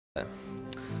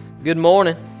Good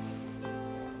morning.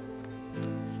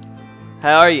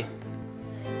 How are you?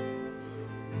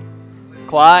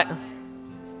 Quiet?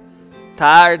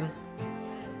 Tired?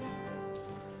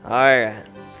 Alright.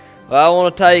 Well, I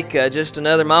want to take just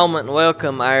another moment and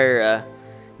welcome our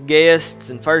guests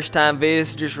and first-time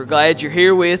visitors. We're glad you're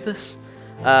here with us.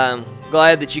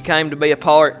 Glad that you came to be a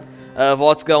part of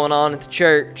what's going on at the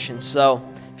church. And so,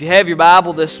 if you have your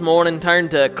Bible this morning, turn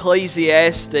to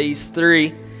Ecclesiastes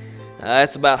 3.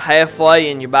 That's about halfway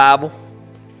in your Bible.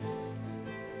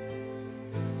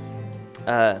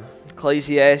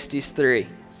 Ecclesiastes 3.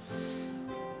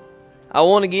 I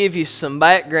want to give you some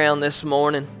background this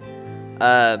morning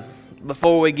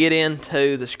before we get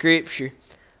into the Scripture.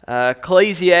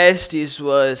 Ecclesiastes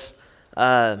was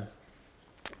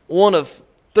one of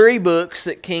three books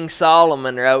that King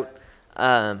Solomon wrote.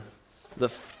 The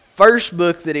first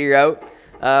book that he wrote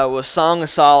was Song of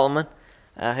Solomon.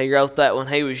 He wrote that when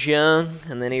he was young,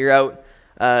 and then he wrote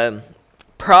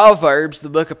Proverbs, the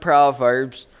book of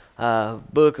Proverbs,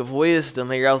 book of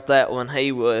wisdom. He wrote that when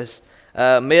he was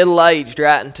middle-aged,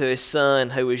 writing to his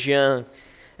son who was young.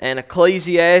 And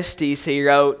Ecclesiastes he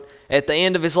wrote at the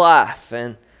end of his life.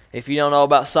 And if you don't know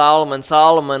about Solomon,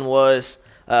 Solomon was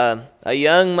a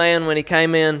young man when he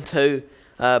came in to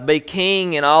be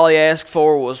king, and all he asked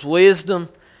for was wisdom,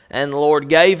 and the Lord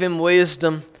gave him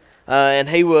wisdom. And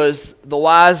he was the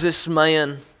wisest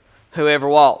man who ever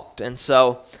walked. And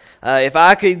so, if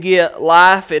I could get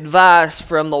life advice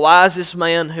from the wisest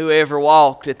man who ever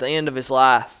walked at the end of his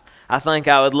life, I think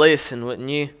I would listen, wouldn't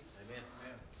you? Amen.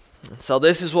 And so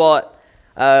this is what,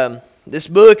 this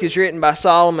book is written by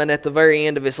Solomon at the very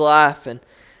end of his life.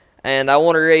 And I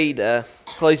want to read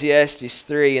Ecclesiastes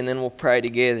 3, and then we'll pray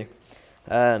together.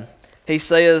 He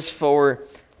says, "For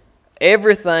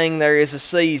everything there is a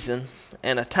season,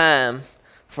 and a time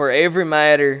for every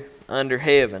matter under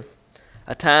heaven,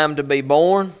 a time to be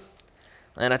born,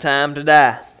 and a time to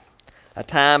die, a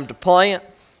time to plant,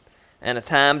 and a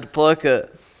time to pluck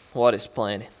up what is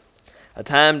planted, a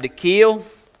time to kill,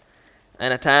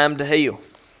 and a time to heal,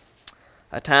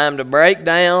 a time to break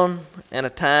down, and a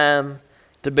time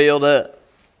to build up,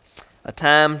 a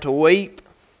time to weep,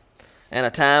 and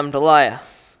a time to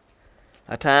laugh,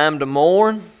 a time to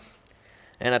mourn,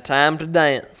 and a time to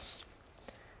dance,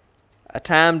 a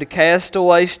time to cast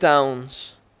away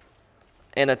stones,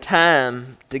 and a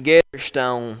time to gather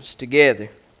stones together,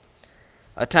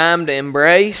 a time to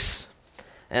embrace,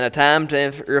 and a time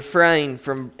to refrain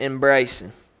from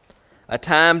embracing, a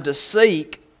time to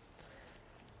seek,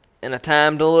 and a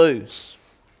time to lose,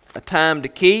 a time to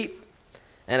keep,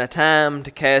 and a time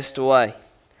to cast away,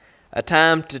 a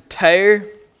time to tear,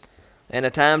 and a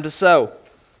time to sow,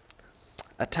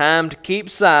 a time to keep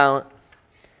silent,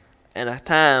 and a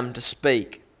time to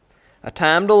speak, a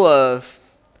time to love,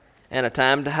 and a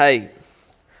time to hate,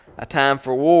 a time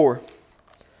for war,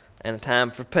 and a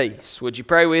time for peace." Would you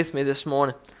pray with me this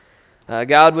morning?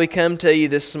 God, we come to you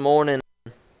this morning.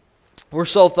 We're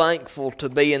so thankful to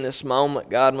be in this moment,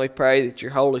 God, and we pray that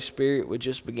your Holy Spirit would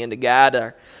just begin to guide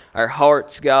our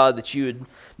hearts, God, that you would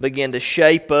begin to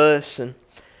shape us. And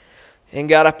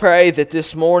God, I pray that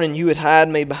this morning you would hide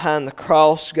me behind the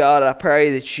cross, God. I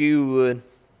pray that you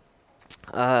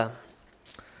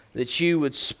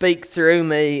would speak through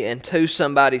me and to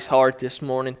somebody's heart this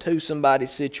morning, to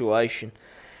somebody's situation.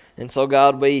 And so,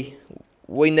 God, we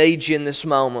need you in this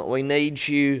moment. We need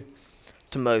you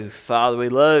to move. Father, we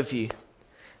love you,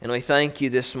 and we thank you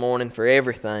this morning for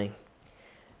everything.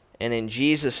 And in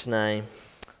Jesus' name,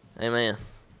 amen.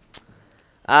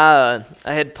 I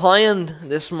had planned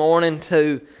this morning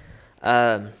to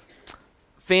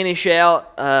finish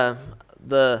out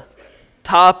the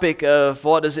topic of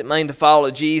what does it mean to follow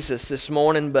Jesus this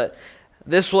morning, but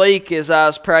this week as I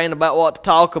was praying about what to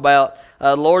talk about,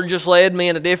 the Lord just led me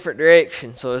in a different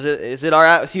direction. So is it all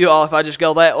right with you all if I just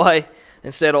go that way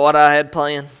instead of what I had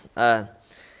planned?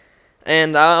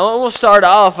 And I want to start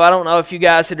off, I don't know if you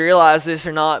guys had realized this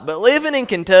or not, but living in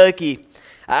Kentucky,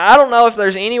 I don't know if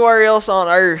there's anywhere else on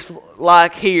earth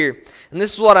like here. And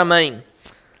this is what I mean.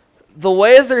 The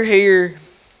weather here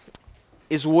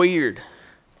is weird.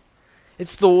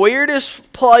 It's the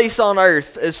weirdest place on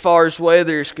earth as far as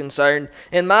weather is concerned,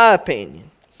 in my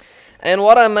opinion. And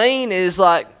what I mean is,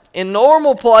 like, in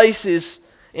normal places,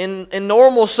 in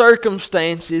normal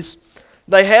circumstances,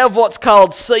 they have what's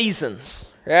called seasons,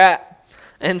 right?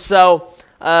 And so,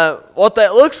 what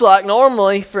that looks like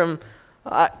normally from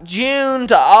June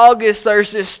to August,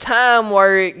 there's this time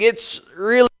where it gets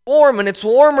really warm, and it's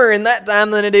warmer in that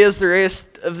time than it is the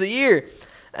rest of the year.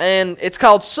 And it's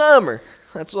called summer.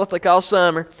 That's what they call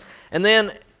summer. And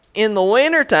then in the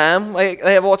wintertime, they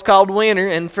have what's called winter,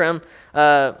 and from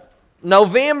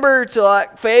November to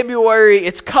like February,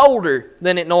 it's colder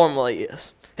than it normally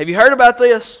is. Have you heard about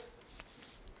this?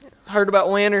 Heard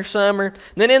about winter, summer? And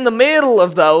then in the middle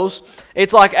of those,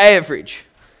 it's like average.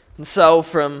 And so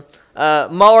from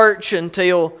March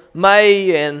until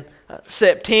May and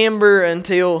September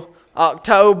until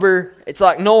October, it's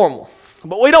like normal.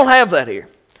 But we don't have that here.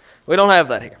 We don't have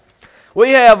that here.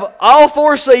 We have all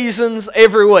 4 seasons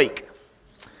every week.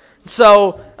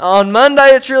 So on Monday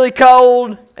it's really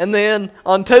cold, and then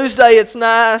on Tuesday it's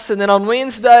nice, and then on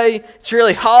Wednesday it's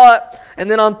really hot,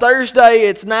 and then on Thursday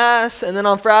it's nice, and then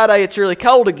on Friday it's really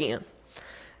cold again.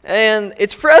 And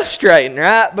it's frustrating,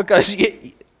 right? Because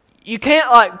you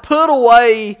can't like put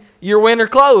away your winter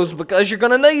clothes because you're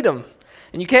going to need them.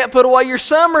 And you can't put away your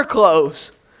summer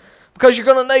clothes because you're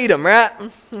going to need them, right?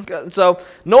 So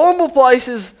normal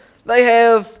places, they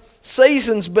have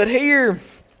seasons, but here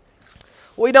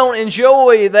we don't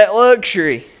enjoy that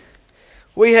luxury.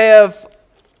 We have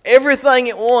everything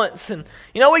at once. And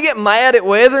you know, we get mad at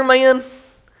weathermen,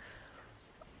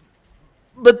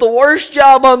 but the worst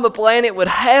job on the planet would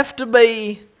have to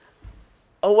be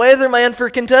a weatherman for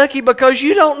Kentucky, because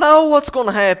you don't know what's going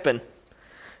to happen.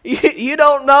 You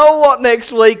don't know what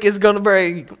next week is going to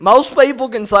bring. Most people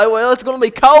can say, well, it's going to be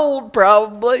cold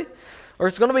probably, or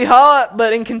it's going to be hot,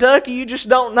 but in Kentucky you just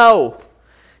don't know.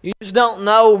 You just don't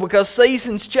know, because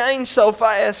seasons change so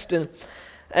fast.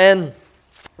 And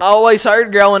I always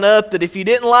heard growing up that if you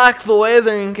didn't like the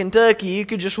weather in Kentucky, you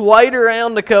could just wait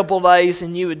around a couple days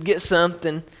and you would get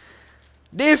something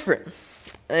different.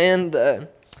 And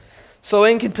so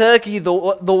in Kentucky, the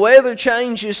weather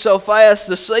changes so fast.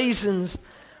 The seasons,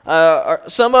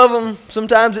 some of them,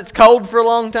 sometimes it's cold for a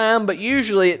long time, but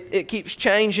usually it keeps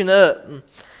changing up.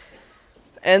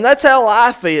 And that's how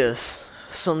life is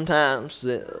sometimes.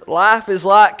 Life is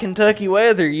like Kentucky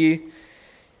weather.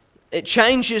 It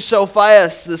changes so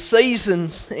fast. The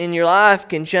seasons in your life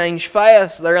can change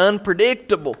fast. They're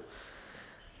unpredictable.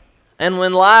 And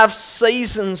when life's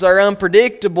seasons are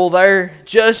unpredictable, they're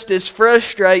just as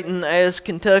frustrating as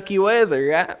Kentucky weather,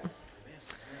 right?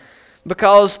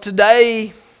 Because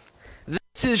today,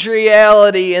 this is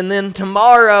reality, and then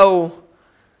tomorrow,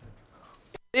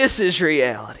 this is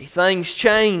reality. Things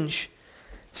change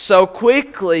so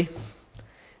quickly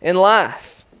in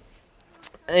life.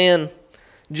 And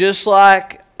just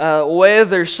like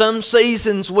weather, some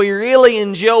seasons we really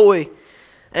enjoy,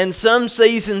 and some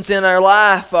seasons in our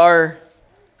life are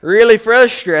really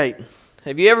frustrating.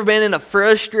 Have you ever been in a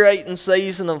frustrating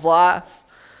season of life?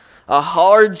 A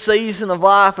hard season of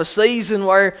life, a season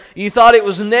where you thought it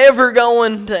was never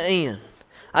going to end.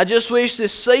 I just wish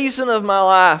this season of my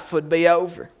life would be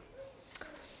over.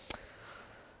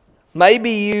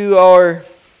 Maybe you are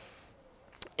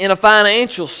in a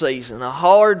financial season, a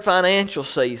hard financial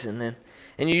season,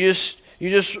 and you're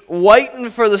just waiting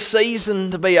for the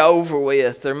season to be over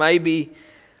with. Or maybe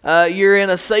you're in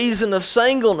a season of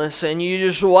singleness and you're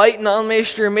just waiting on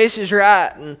Mr. and Mrs.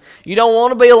 Right, and you don't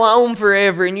want to be alone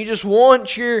forever, and you just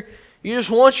want your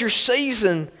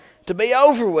season to be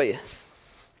over with.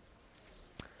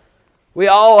 We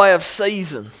all have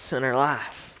seasons in our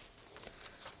life.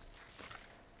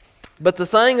 But the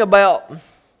thing about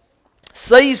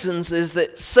seasons is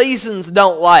that seasons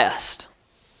don't last.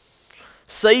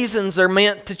 Seasons are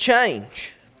meant to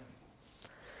change.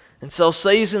 And so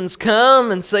seasons come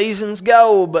and seasons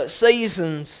go, but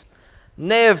seasons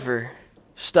never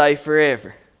stay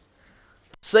forever.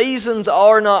 Seasons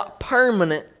are not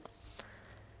permanent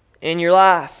in your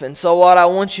life. And so what I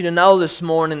want you to know this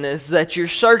morning is that your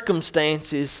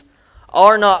circumstances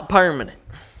are not permanent.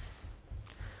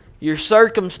 Your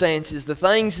circumstances, the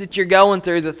things that you're going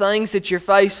through, the things that you're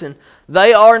facing,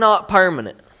 they are not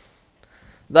permanent.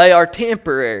 They are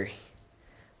temporary.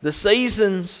 The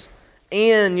seasons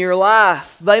in your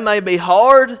life, they may be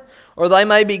hard or they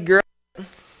may be great.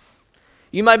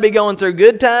 You may be going through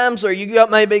good times or you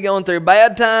may be going through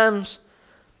bad times.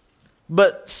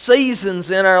 But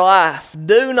seasons in our life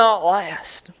do not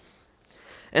last.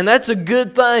 And that's a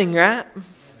good thing, right?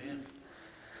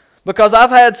 Because I've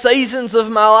had seasons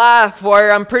of my life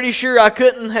where I'm pretty sure I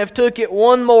couldn't have took it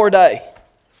one more day.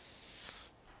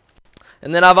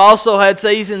 And then I've also had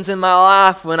seasons in my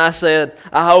life when I said,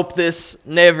 I hope this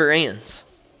never ends.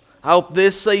 I hope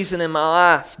this season in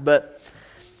my life. But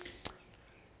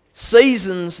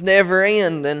seasons never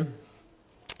end. And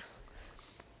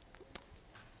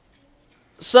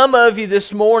some of you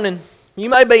this morning, you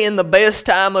may be in the best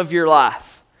time of your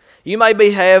life. You may be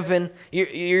having,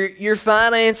 your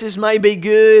finances may be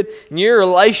good, and your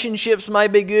relationships may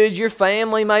be good, your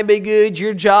family may be good,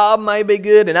 your job may be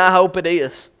good, and I hope it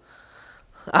is.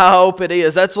 I hope it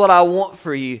is. That's what I want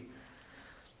for you.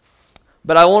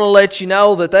 But I want to let you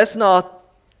know that that's not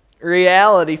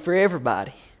reality for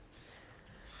everybody.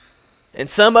 And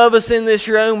some of us in this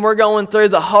room, we're going through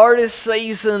the hardest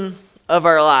season of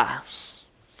our lives.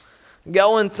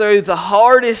 Going through the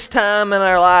hardest time in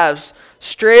our lives.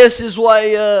 Stress is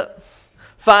way up.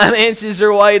 Finances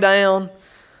are way down.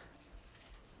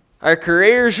 Our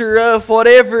careers are rough.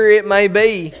 Whatever it may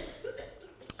be.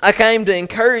 I came to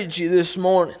encourage you this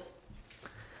morning.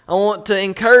 I want to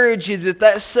encourage you that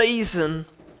that season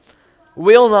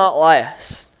will not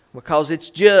last. Because it's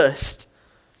just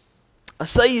a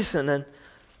season. And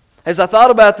as I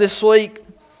thought about this week,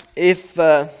 if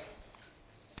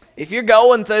you're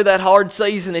going through that hard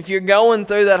season, if you're going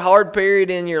through that hard period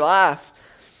in your life,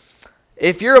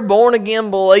 if you're a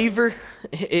born-again believer,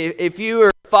 if you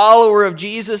are a follower of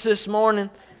Jesus this morning,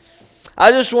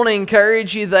 I just want to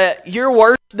encourage you that your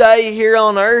worst day here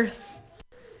on earth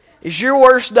is your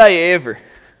worst day ever.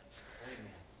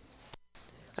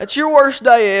 That's your worst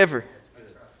day ever.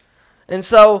 And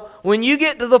so, when you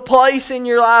get to the place in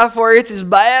your life where it's as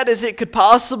bad as it could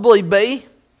possibly be,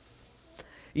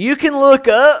 you can look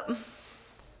up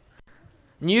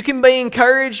and you can be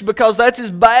encouraged because that's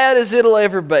as bad as it'll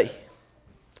ever be.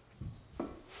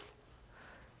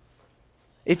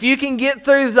 If you can get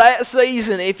through that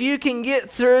season, if you can get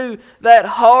through that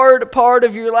hard part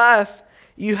of your life,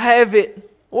 you have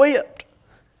it whipped.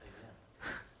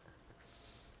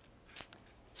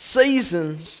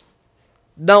 Seasons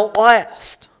don't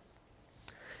last.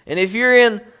 And if you're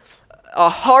in a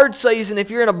hard season, if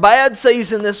you're in a bad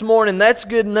season this morning, that's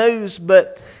good news.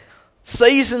 But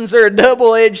seasons are a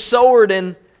double-edged sword.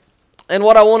 And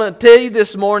what I want to tell you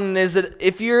this morning is that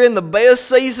if you're in the best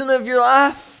season of your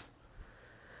life,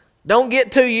 don't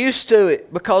get too used to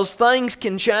it because things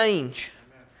can change.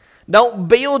 Don't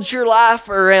build your life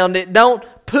around it. Don't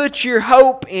put your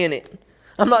hope in it.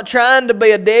 I'm not trying to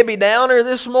be a Debbie Downer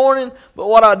this morning, but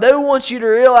what I do want you to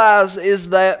realize is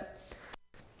that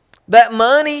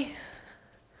money,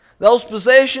 those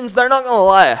possessions, they're not going to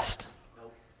last.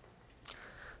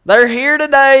 They're here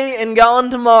today and gone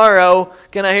tomorrow.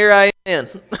 Can I hear amen?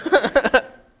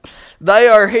 They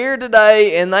are here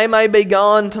today and they may be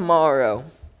gone tomorrow.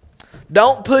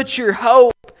 Don't put your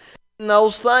hope in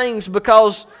those things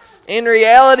because in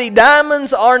reality,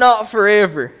 diamonds are not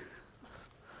forever.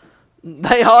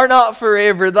 They are not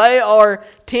forever. They are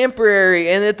temporary.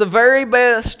 And at the very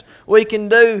best we can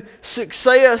do,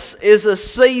 success is a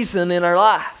season in our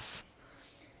life.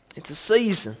 It's a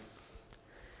season.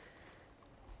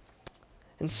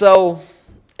 And so,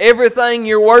 everything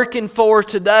you're working for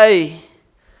today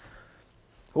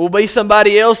will be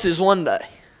somebody else's one day.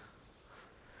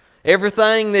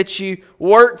 Everything that you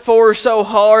work for so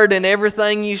hard and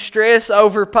everything you stress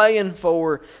over paying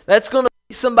for, that's going to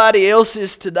be somebody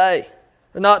else's today.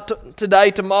 Or not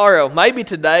today, tomorrow. Maybe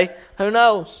today. Who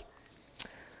knows?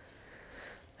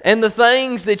 And the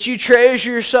things that you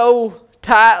treasure so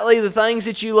tightly, the things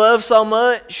that you love so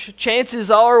much,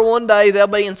 chances are one day they'll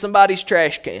be in somebody's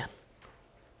trash can.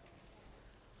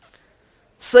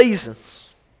 Seasons.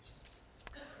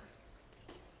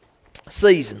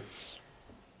 Seasons.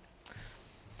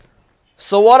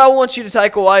 So what I want you to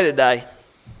take away today,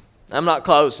 I'm not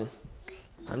closing.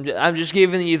 I'm just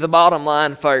giving you the bottom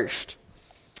line first.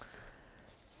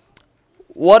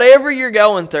 Whatever you're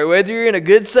going through, whether you're in a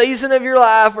good season of your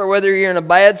life or whether you're in a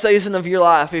bad season of your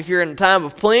life, if you're in a time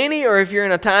of plenty or if you're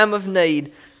in a time of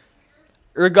need,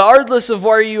 regardless of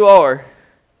where you are,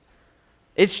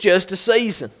 it's just a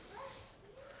season.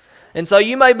 And so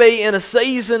you may be in a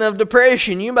season of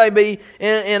depression. You may be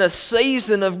in a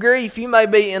season of grief. You may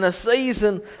be in a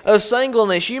season of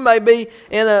singleness. You may be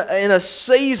in a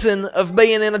season of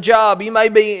being in a job. You may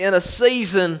be in a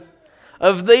season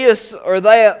of this or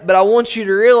that. But I want you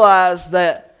to realize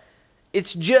that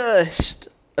it's just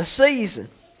a season.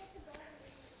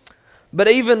 But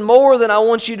even more than I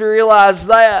want you to realize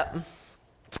that,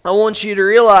 I want you to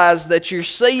realize that your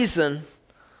season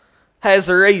has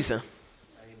a reason.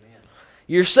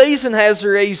 Your season has a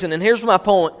reason, and here's my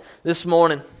point this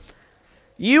morning.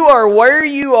 You are where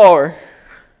you are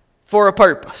for a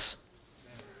purpose.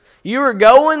 You are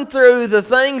going through the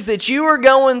things that you are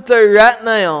going through right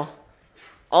now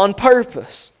on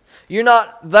purpose. You're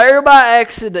not there by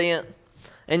accident,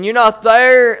 and you're not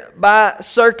there by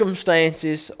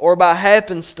circumstances or by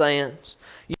happenstance.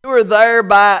 You are there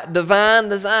by divine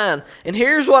design. And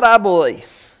here's what I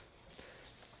believe.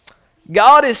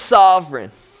 God is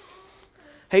sovereign.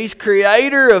 He's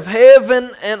creator of heaven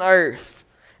and earth.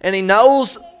 And He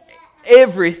knows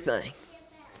everything.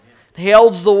 He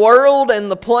holds the world and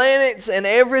the planets and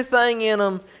everything in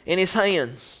them in His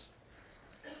hands.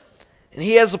 And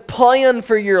He has a plan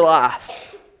for your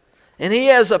life. And He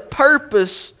has a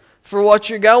purpose for what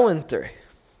you're going through.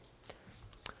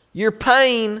 Your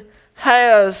pain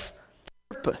has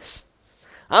purpose.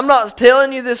 I'm not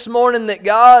telling you this morning that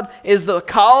God is the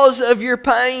cause of your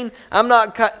pain. I'm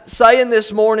not saying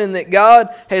this morning that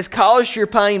God has caused your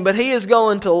pain, but He is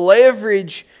going to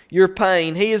leverage your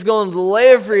pain. He is going to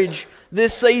leverage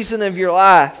this season of your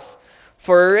life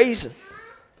for a reason.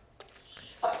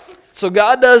 So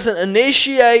God doesn't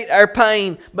initiate our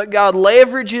pain, but God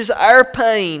leverages our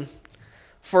pain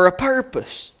for a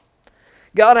purpose.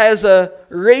 God has a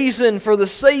reason for the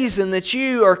season that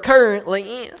you are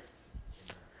currently in.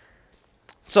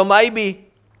 So maybe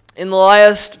in the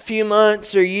last few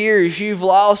months or years you've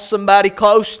lost somebody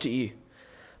close to you.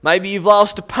 Maybe you've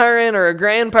lost a parent or a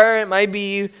grandparent. Maybe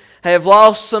you have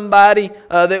lost somebody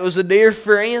that was a dear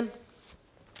friend.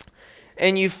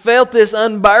 And you felt this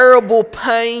unbearable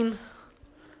pain,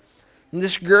 and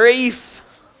this grief,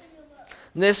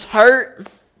 and this hurt.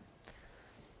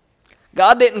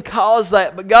 God didn't cause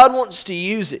that, but God wants to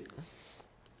use it.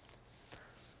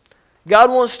 God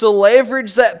wants to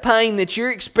leverage that pain that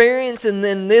you're experiencing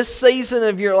in this season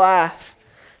of your life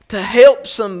to help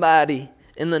somebody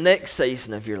in the next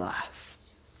season of your life.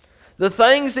 The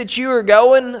things that you are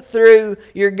going through,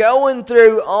 you're going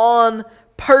through on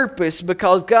purpose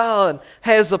because God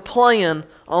has a plan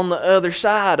on the other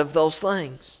side of those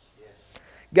things.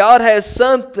 God has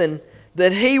something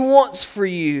that He wants for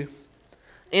you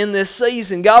in this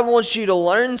season. God wants you to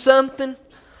learn something.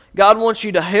 God wants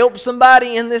you to help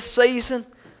somebody in this season.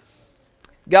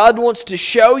 God wants to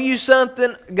show you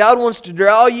something. God wants to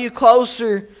draw you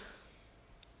closer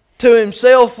to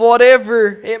Himself, whatever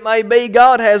it may be.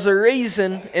 God has a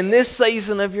reason in this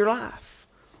season of your life.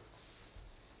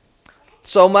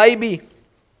 So maybe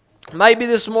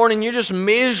this morning you're just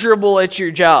miserable at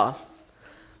your job.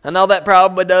 I know that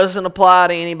probably doesn't apply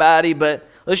to anybody, but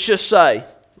let's just say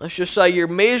you're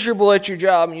miserable at your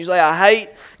job and you say, I hate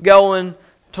going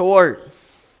to work.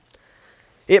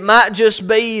 It might just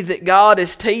be that God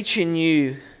is teaching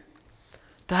you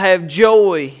to have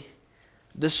joy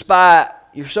despite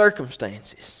your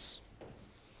circumstances.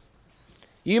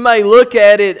 You may look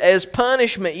at it as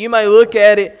punishment. You may look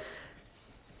at it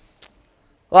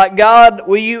like, God,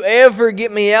 will you ever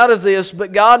get me out of this?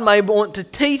 But God may want to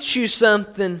teach you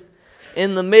something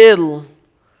in the middle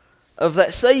of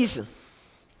that season.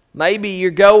 Maybe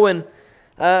you're going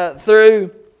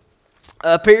through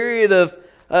a period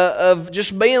of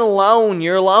just being alone.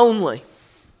 You're lonely.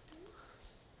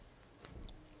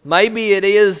 Maybe it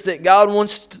is that God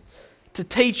wants to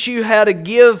teach you how to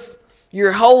give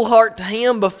your whole heart to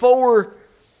Him before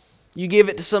you give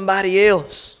it to somebody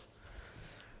else.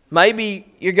 Maybe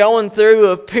you're going through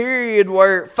a period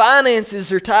where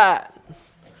finances are tight.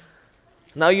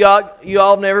 Now, you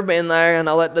all have never been there. I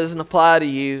know that doesn't apply to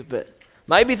you, but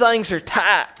maybe things are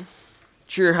tight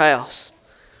at your house.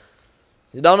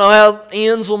 You don't know how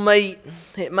ends will meet.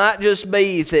 It might just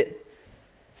be that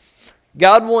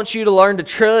God wants you to learn to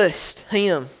trust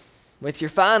Him with your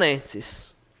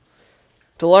finances.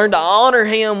 To learn to honor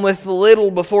Him with the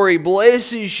little before He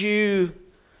blesses you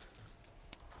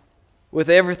with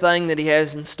everything that He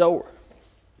has in store.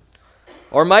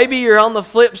 Or maybe you're on the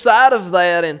flip side of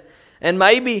that and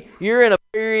maybe you're in a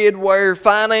period where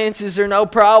finances are no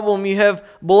problem. You have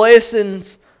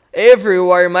blessings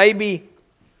everywhere. Maybe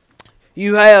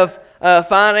you have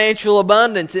financial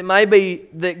abundance. It may be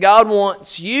that God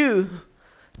wants you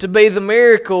to be the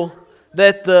miracle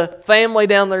that the family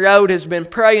down the road has been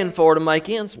praying for to make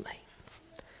ends meet.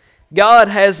 God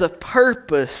has a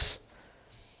purpose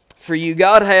for you.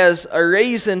 God has a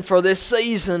reason for this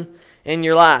season in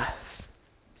your life.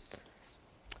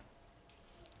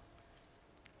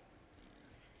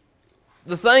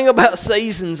 The thing about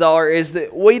seasons is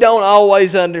that we don't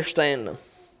always understand them.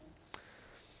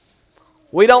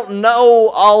 We don't know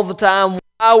all the time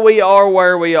why we are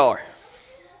where we are.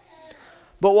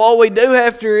 But what we do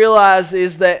have to realize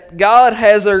is that God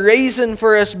has a reason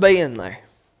for us being there.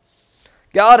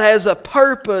 God has a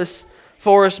purpose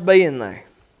for us being there.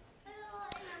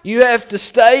 You have to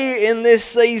stay in this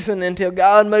season until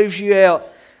God moves you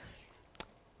out,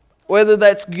 whether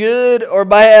that's good or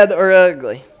bad or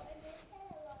ugly.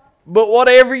 But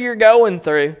whatever you're going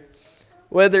through,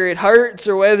 whether it hurts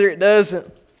or whether it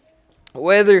doesn't,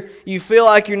 whether you feel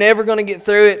like you're never going to get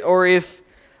through it or if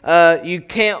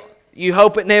you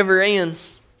hope it never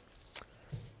ends,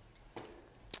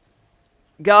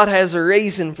 God has a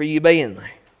reason for you being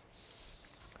there.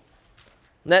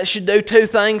 And that should do two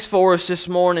things for us this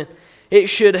morning. it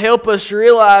should help us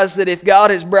realize that if God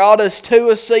has brought us to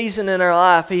a season in our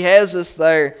life, He has us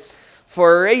there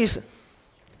for a reason.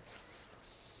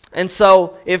 And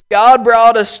so, if God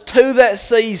brought us to that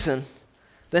season,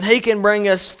 then He can bring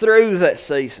us through that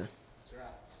season.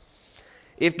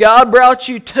 If God brought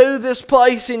you to this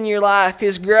place in your life,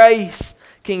 His grace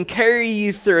can carry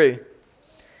you through.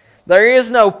 There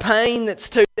is no pain that's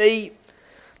too deep,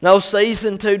 no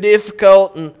season too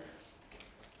difficult, and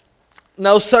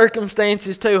no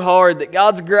circumstances too hard that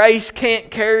God's grace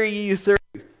can't carry you through.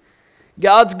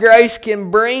 God's grace can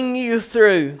bring you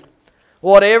through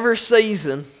whatever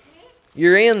season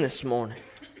you're in this morning.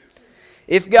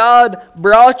 If God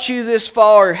brought you this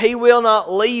far, He will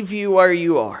not leave you where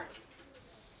you are.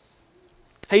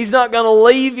 He's not going to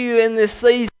leave you in this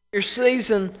season. Your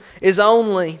season is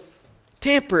only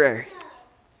temporary.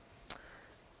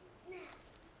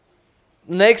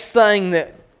 Next thing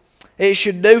that it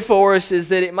should do for us is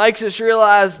that it makes us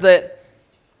realize that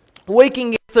we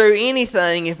can get through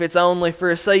anything if it's only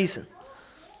for a season.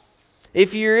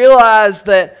 If you realize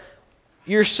that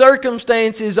your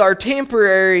circumstances are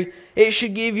temporary, it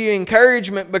should give you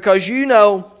encouragement because you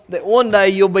know that one day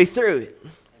you'll be through it.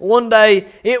 One day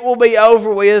it will be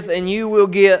over with and you will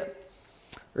get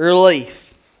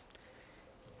relief.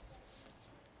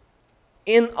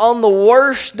 On the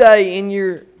worst day, in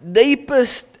your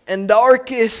deepest and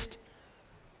darkest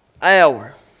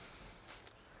hour,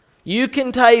 you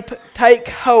can take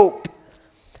hope.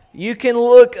 You can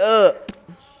look up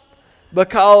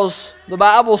because the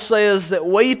Bible says that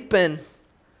weeping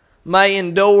may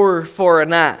endure for a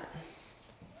night,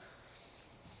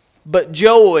 but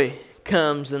joy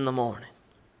comes in the morning.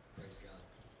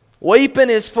 Weeping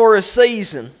is for a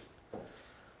season,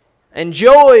 and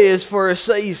joy is for a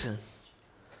season.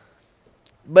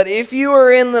 But if you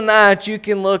are in the night, you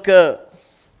can look up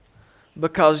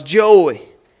because joy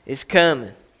is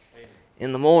coming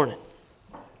in the morning.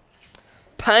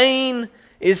 Pain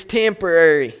is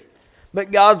temporary,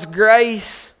 but God's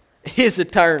grace is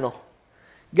eternal.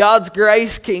 God's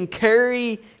grace can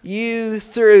carry you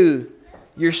through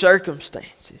your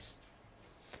circumstances.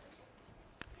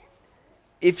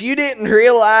 If you didn't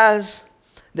realize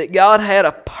that God had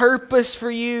a purpose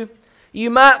for you, you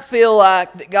might feel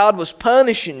like that God was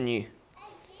punishing you.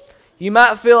 You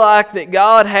might feel like that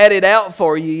God had it out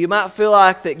for you. You might feel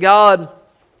like that God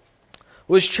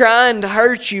was trying to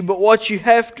hurt you. But what you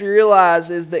have to realize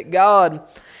is that God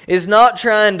is not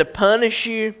trying to punish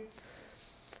you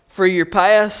for your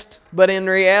past, but in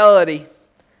reality,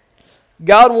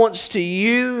 God wants to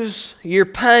use your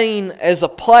pain as a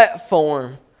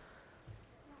platform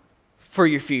for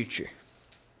your future.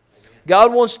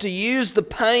 God wants to use the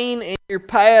pain in your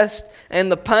past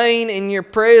and the pain in your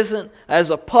present as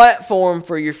a platform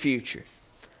for your future.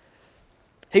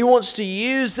 He wants to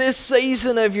use this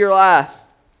season of your life.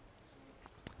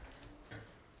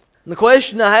 And the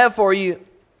question I have for you,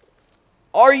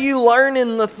 are you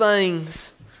learning the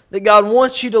things that God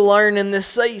wants you to learn in this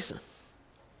season?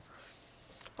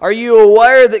 Are you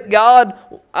aware that God,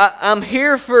 I'm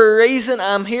here for a reason,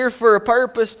 I'm here for a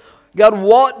purpose? God,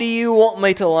 what do you want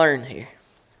me to learn here?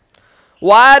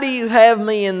 Why do you have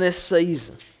me in this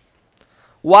season?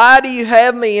 Why do you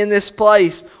have me in this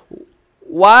place?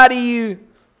 Why do you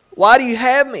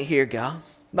have me here, God?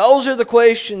 Those are the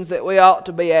questions that we ought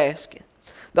to be asking.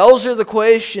 Those are the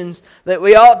questions that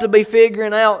we ought to be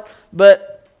figuring out,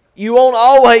 but you won't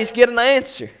always get an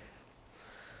answer.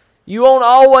 You won't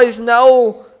always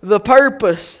know the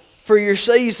purpose for your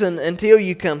season until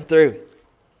you come through it.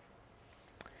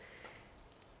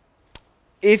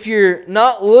 If you're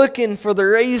not looking for the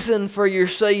reason for your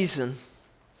season,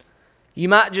 you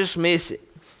might just miss it.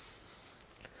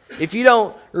 If you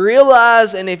don't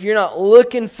realize and if you're not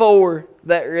looking for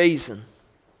that reason,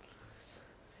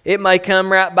 it may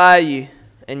come right by you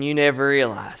and you never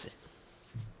realize it.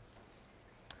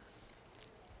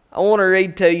 I want to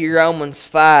read to you Romans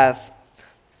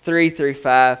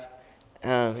 5:3-5.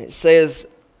 It says,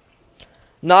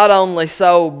 "Not only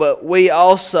so, but we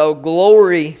also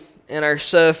glory in our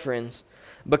sufferings,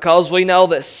 because we know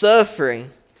that suffering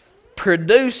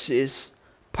produces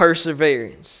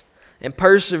perseverance, and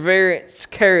perseverance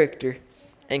character,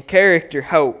 and character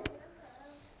hope.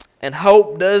 And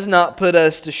hope does not put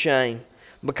us to shame,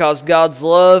 because God's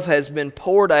love has been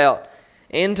poured out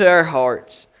into our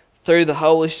hearts through the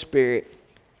Holy Spirit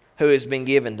who has been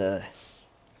given to us."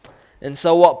 And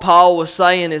so what Paul was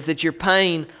saying is that your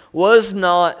pain was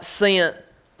not sent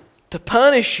to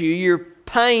punish you. Your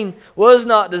pain was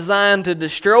not designed to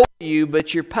destroy you,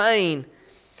 but your pain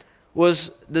was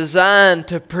designed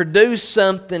to produce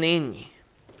something in you.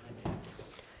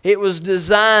 It was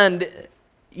designed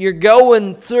you're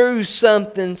going through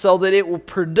something so that it will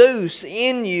produce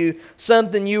in you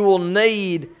something you will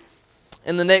need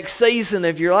in the next season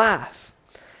of your life.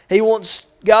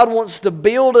 God wants to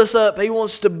build us up. He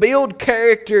wants to build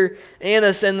character in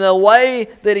us, and the way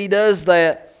that He does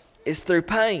that is through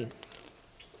pain.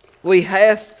 We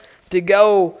have to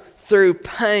go through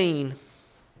pain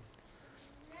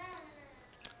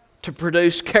to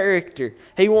produce character.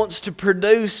 He wants to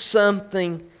produce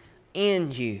something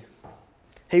in you.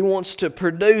 He wants to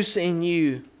produce in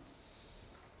you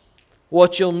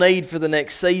what you'll need for the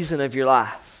next season of your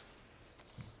life.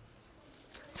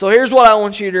 So here's what I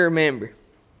want you to remember.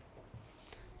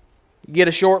 You get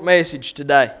a short message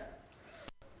today.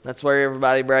 That's where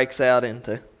everybody breaks out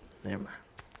into. Never mind.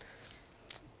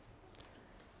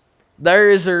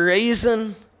 There is a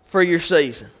reason for your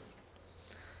season.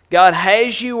 God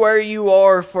has you where you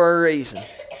are for a reason.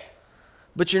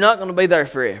 But you're not going to be there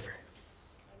forever.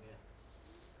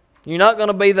 You're not going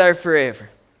to be there forever.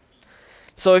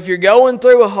 So if you're going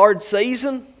through a hard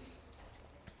season,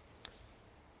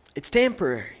 it's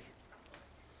temporary.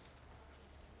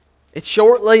 It's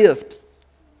short-lived.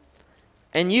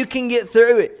 And you can get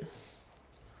through it.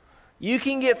 You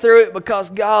can get through it because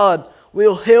God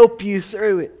will help you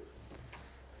through it.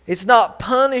 It's not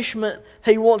punishment.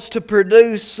 He wants to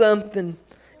produce something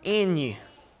in you.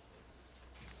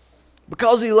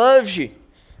 Because He loves you.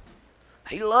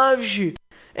 He loves you.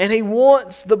 And He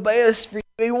wants the best for you.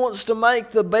 He wants to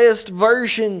make the best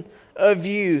version of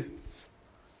you.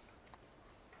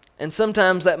 And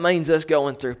sometimes that means us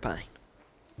going through pain.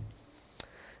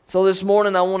 So this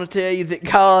morning I want to tell you that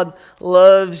God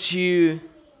loves you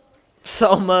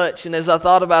so much. And as I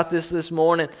thought about this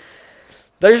morning,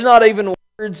 there's not even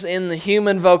words in the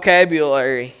human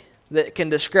vocabulary that can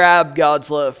describe God's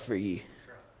love for you.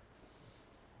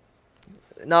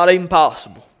 Not even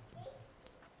possible.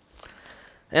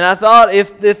 And I thought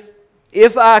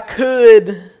if I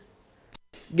could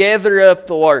gather up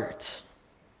the words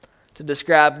to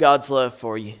describe God's love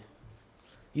for you,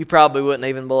 you probably wouldn't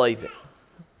even believe it.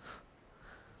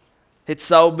 It's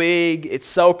so big, it's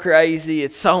so crazy,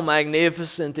 it's so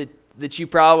magnificent that you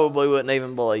probably wouldn't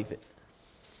even believe it.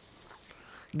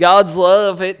 God's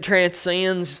love, it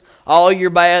transcends all your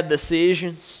bad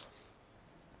decisions.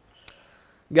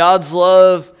 God's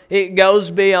love, it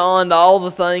goes beyond all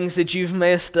the things that you've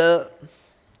messed up.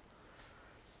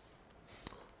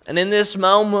 And in this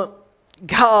moment,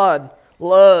 God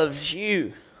loves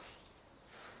you.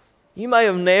 You may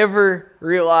have never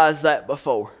realized that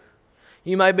before.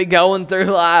 You may be going through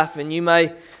life and you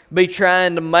may be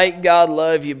trying to make God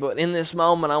love you, but in this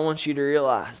moment I want you to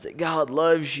realize that God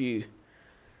loves you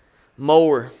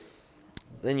more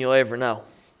than you'll ever know.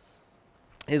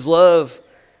 His love,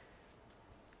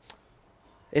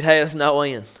 it has no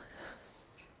end.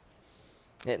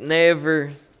 It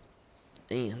never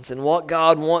ends. And what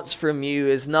God wants from you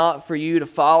is not for you to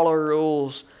follow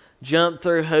rules, jump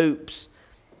through hoops.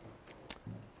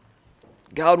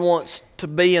 God wants to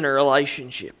be in a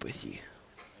relationship with you.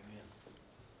 Amen.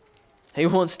 He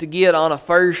wants to get on a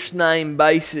first name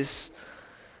basis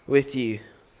with you.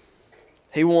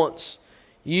 He wants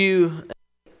you,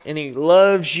 and He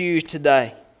loves you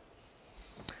today.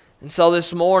 And so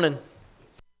this morning,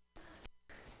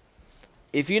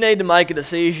 if you need to make a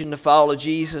decision to follow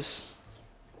Jesus,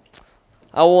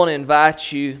 I want to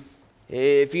invite you.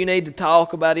 If you need to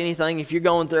talk about anything, if you're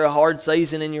going through a hard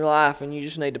season in your life and you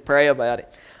just need to pray about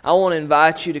it, I want to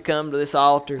invite you to come to this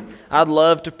altar. I'd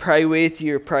love to pray with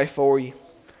you or pray for you.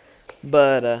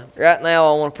 But right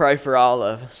now I want to pray for all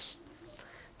of us.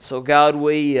 So God,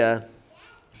 we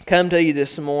come to you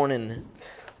this morning.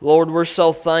 Lord, we're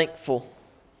so thankful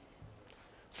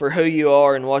for who you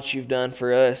are and what you've done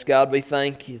for us. God, we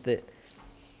thank you that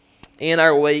in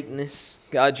our weakness,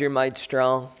 God, you're made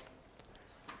strong.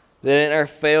 That in our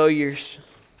failures,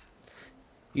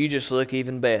 you just look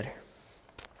even better.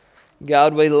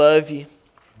 God, we love you.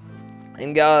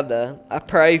 And God, I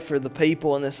pray for the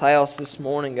people in this house this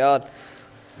morning. God,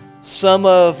 some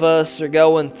of us are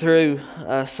going through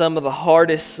some of the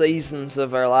hardest seasons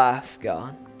of our life,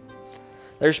 God.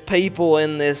 There's people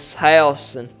in this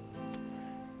house and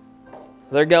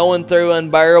they're going through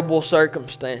unbearable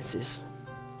circumstances.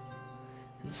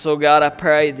 And so God, I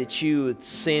pray that you would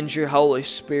send your Holy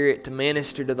Spirit to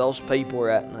minister to those people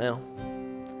right now.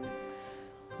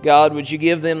 God, would you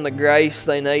give them the grace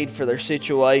they need for their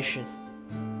situation?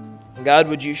 God,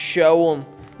 would you show them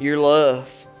your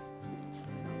love?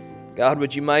 God,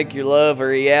 would you make your love a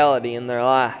reality in their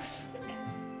life?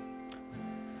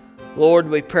 Lord,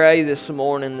 we pray this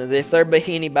morning that if there be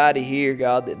anybody here,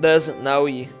 God, that doesn't know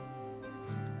you,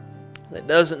 that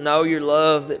doesn't know your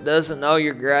love, that doesn't know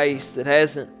your grace, that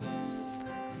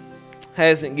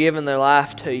hasn't given their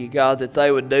life to you, God, that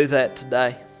they would do that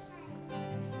today.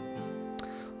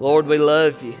 Lord, we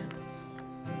love you.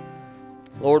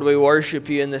 Lord, we worship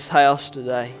you in this house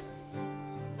today.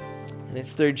 And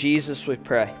it's through Jesus we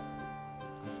pray.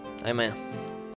 Amen.